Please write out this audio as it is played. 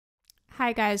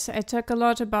Hi guys, I talk a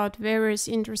lot about various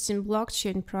interesting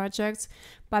blockchain projects,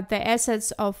 but the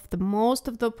assets of the most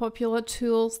of the popular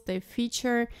tools they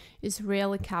feature is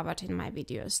rarely covered in my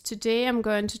videos. Today I'm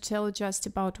going to tell you just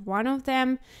about one of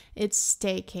them. It's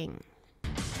staking.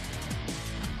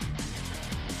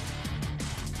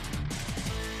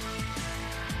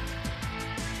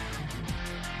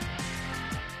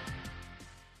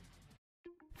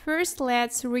 First,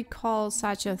 let's recall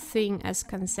such a thing as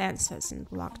consensus in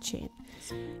blockchain.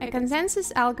 A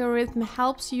consensus algorithm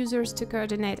helps users to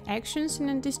coordinate actions in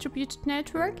a distributed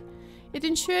network. It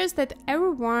ensures that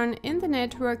everyone in the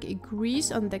network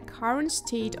agrees on the current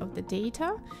state of the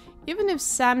data, even if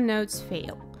some nodes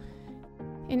fail.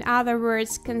 In other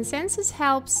words, consensus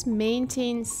helps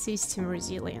maintain system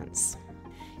resilience.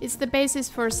 It's the basis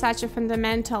for such a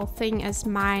fundamental thing as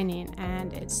mining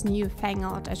and its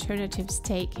newfangled alternative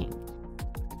staking.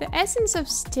 The essence of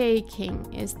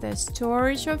staking is the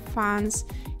storage of funds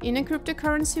in a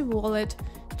cryptocurrency wallet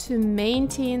to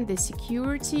maintain the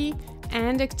security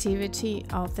and activity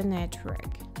of the network.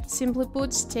 Simply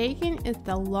put, staking is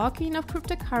the lock-in of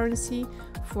cryptocurrency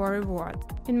for reward.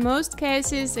 In most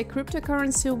cases, a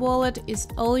cryptocurrency wallet is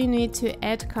all you need to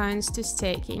add coins to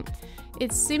staking.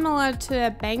 It's similar to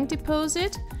a bank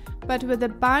deposit, but with a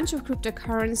bunch of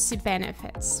cryptocurrency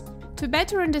benefits. To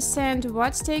better understand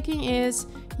what staking is,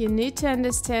 you need to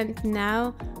understand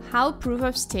now how proof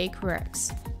of stake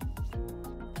works.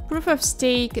 Proof of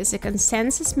stake is a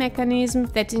consensus mechanism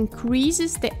that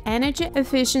increases the energy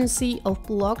efficiency of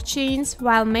blockchains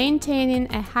while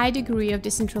maintaining a high degree of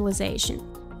decentralization.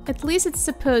 At least it's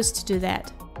supposed to do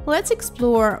that. Let's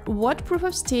explore what proof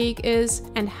of stake is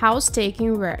and how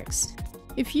staking works.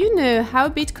 If you know how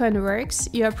Bitcoin works,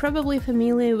 you are probably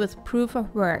familiar with proof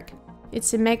of work.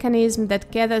 It's a mechanism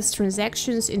that gathers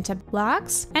transactions into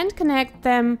blocks and connects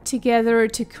them together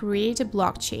to create a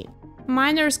blockchain.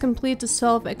 Miners complete to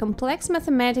solve a complex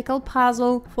mathematical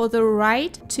puzzle for the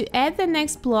right to add the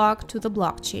next block to the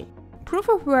blockchain. Proof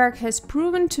of work has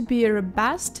proven to be a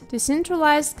robust,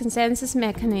 decentralized consensus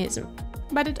mechanism.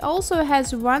 But it also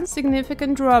has one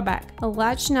significant drawback: a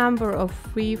large number of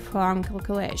free-form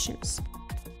calculations.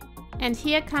 And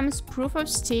here comes proof of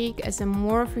stake as a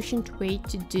more efficient way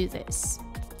to do this.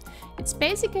 Its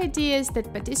basic idea is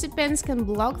that participants can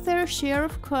block their share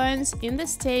of coins in the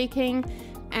staking,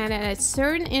 and at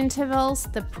certain intervals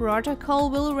the protocol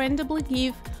will randomly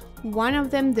give one of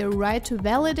them the right to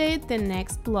validate the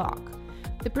next block.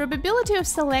 The probability of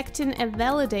selecting a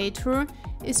validator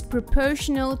is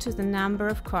proportional to the number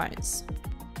of coins.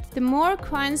 The more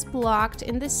coins blocked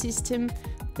in the system,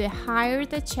 the higher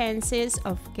the chances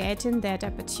of getting that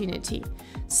opportunity.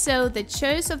 So the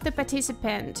choice of the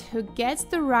participant who gets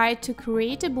the right to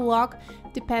create a block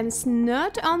depends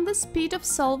not on the speed of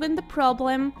solving the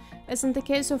problem, as in the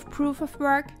case of proof of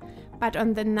work, but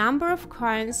on the number of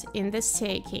coins in the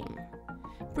staking.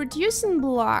 Producing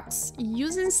blocks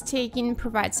using staking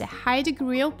provides a high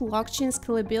degree of blockchain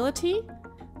scalability.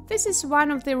 This is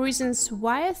one of the reasons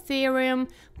why Ethereum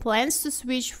plans to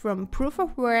switch from proof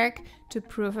of work to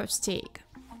proof of stake.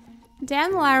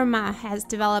 Dan Larimer has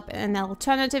developed an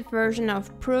alternative version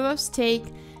of proof of stake,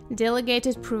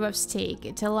 delegated proof of stake.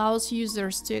 It allows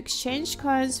users to exchange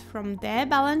coins from their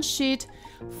balance sheet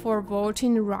for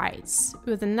voting rights,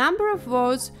 with a number of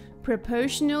votes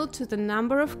proportional to the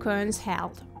number of coins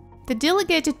held. The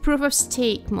delegated proof of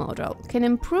stake model can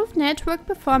improve network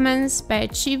performance by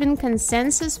achieving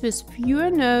consensus with fewer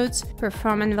nodes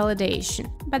performing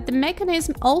validation. But the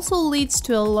mechanism also leads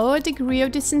to a lower degree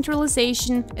of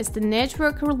decentralization, as the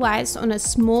network relies on a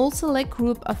small select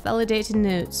group of validated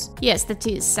nodes. Yes, that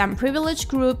is, some privileged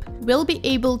group will be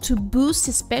able to boost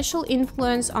a special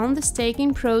influence on the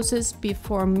staking process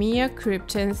before mere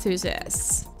crypto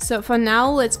enthusiasts. So for now,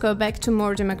 let's go back to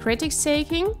more democratic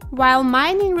staking. While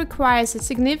mining requires a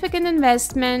significant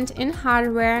investment in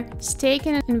hardware,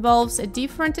 staking involves a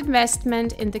different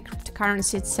investment in the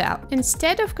cryptocurrency itself.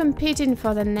 Instead of competing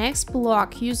for the next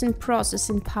block using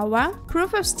processing power,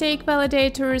 proof-of-stake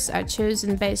validators are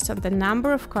chosen based on the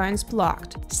number of coins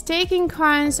blocked. Staking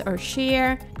coins or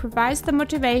share provides the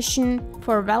motivation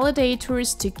for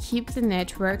validators to keep the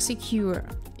network secure.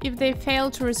 If they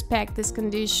fail to respect this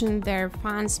condition, their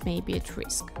funds may be at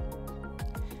risk.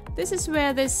 This is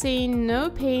where the saying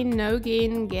 "no pain, no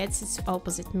gain" gets its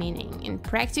opposite meaning. In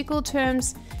practical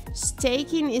terms,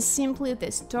 staking is simply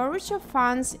the storage of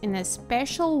funds in a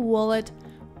special wallet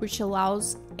which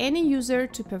allows any user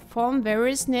to perform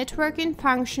various networking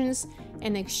functions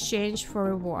in exchange for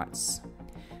rewards.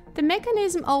 The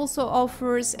mechanism also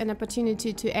offers an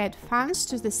opportunity to add funds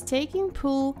to the staking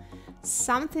pool,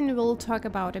 something we'll talk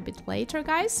about a bit later,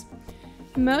 guys.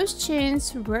 Most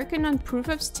chains working on proof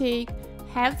of stake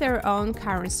have their own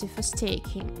currency for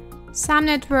staking. Some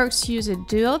networks use a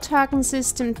dual token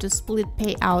system to split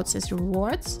payouts as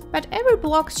rewards, but every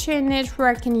blockchain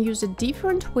network can use a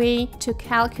different way to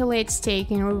calculate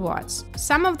staking rewards.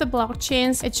 Some of the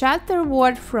blockchains adjust the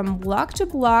reward from block to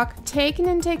block, taking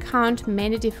into account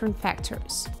many different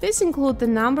factors. These include the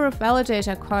number of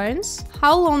validator coins,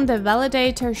 how long the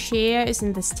validator share is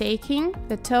in the staking,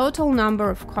 the total number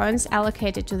of coins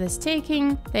allocated to the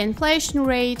staking, the inflation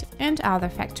rate, and other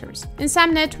factors. In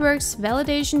some networks,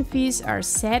 validation fees are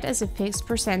set as a fixed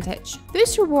percentage.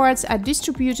 These rewards are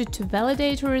distributed to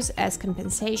validators as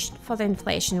compensation for the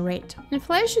inflation rate.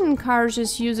 Inflation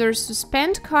encourages users to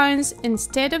spend coins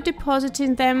instead of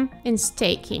depositing them in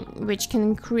staking, which can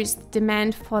increase the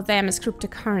demand for them as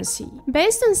cryptocurrency.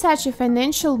 Based on such a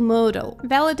financial model,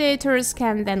 validators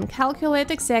can then calculate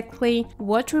exactly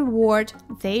what reward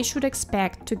they should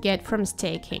expect to get from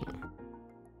staking.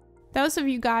 Those of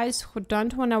you guys who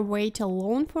don't want to wait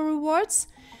alone for rewards,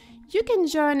 you can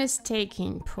join a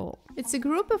staking pool. It's a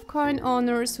group of coin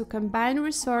owners who combine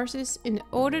resources in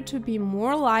order to be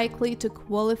more likely to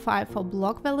qualify for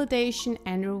block validation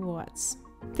and rewards.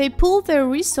 They pool their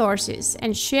resources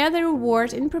and share the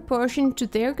reward in proportion to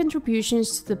their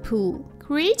contributions to the pool.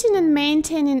 Creating and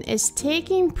maintaining a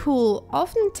staking pool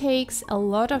often takes a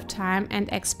lot of time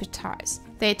and expertise.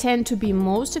 They tend to be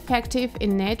most effective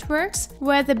in networks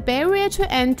where the barrier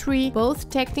to entry, both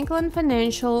technical and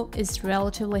financial, is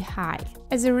relatively high.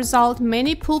 As a result,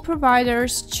 many pool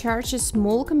providers charge a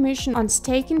small commission on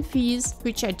staking fees,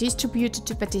 which are distributed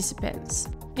to participants.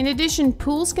 In addition,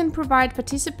 pools can provide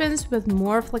participants with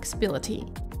more flexibility.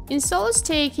 In solo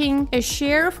staking, a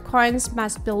share of coins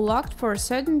must be locked for a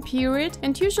certain period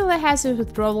and usually has a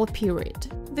withdrawal period.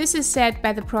 This is set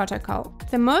by the protocol.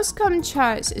 The most common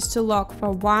choice is to lock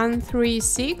for 1, 3,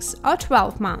 6 or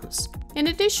 12 months. In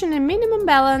addition, a minimum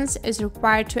balance is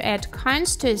required to add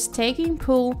coins to a staking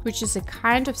pool, which is a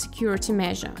kind of security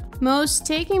measure. Most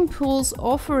staking pools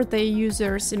offer their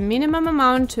users a minimum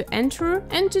amount to enter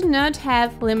and do not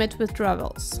have limit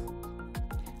withdrawals.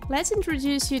 Let's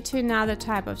introduce you to another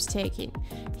type of staking.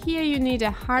 Here you need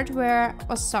a hardware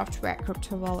or software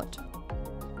crypto wallet.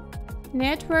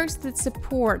 Networks that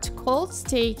support cold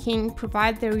staking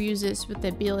provide their users with the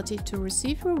ability to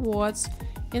receive rewards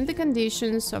in the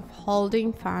conditions of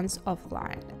holding funds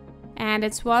offline. And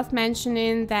it's worth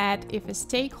mentioning that if a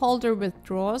stakeholder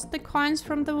withdraws the coins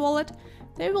from the wallet,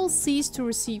 they will cease to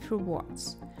receive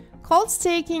rewards. Cold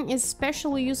staking is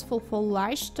especially useful for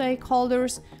large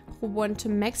stakeholders who want to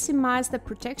maximize the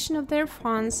protection of their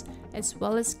funds as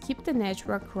well as keep the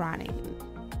network running.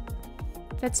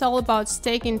 That's all about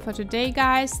staking for today,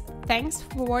 guys. Thanks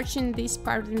for watching this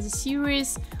part in the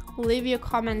series. Leave your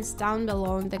comments down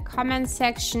below in the comment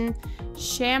section.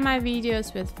 Share my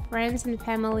videos with friends and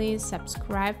family.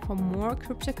 Subscribe for more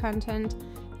crypto content,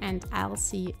 and I'll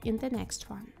see you in the next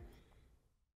one.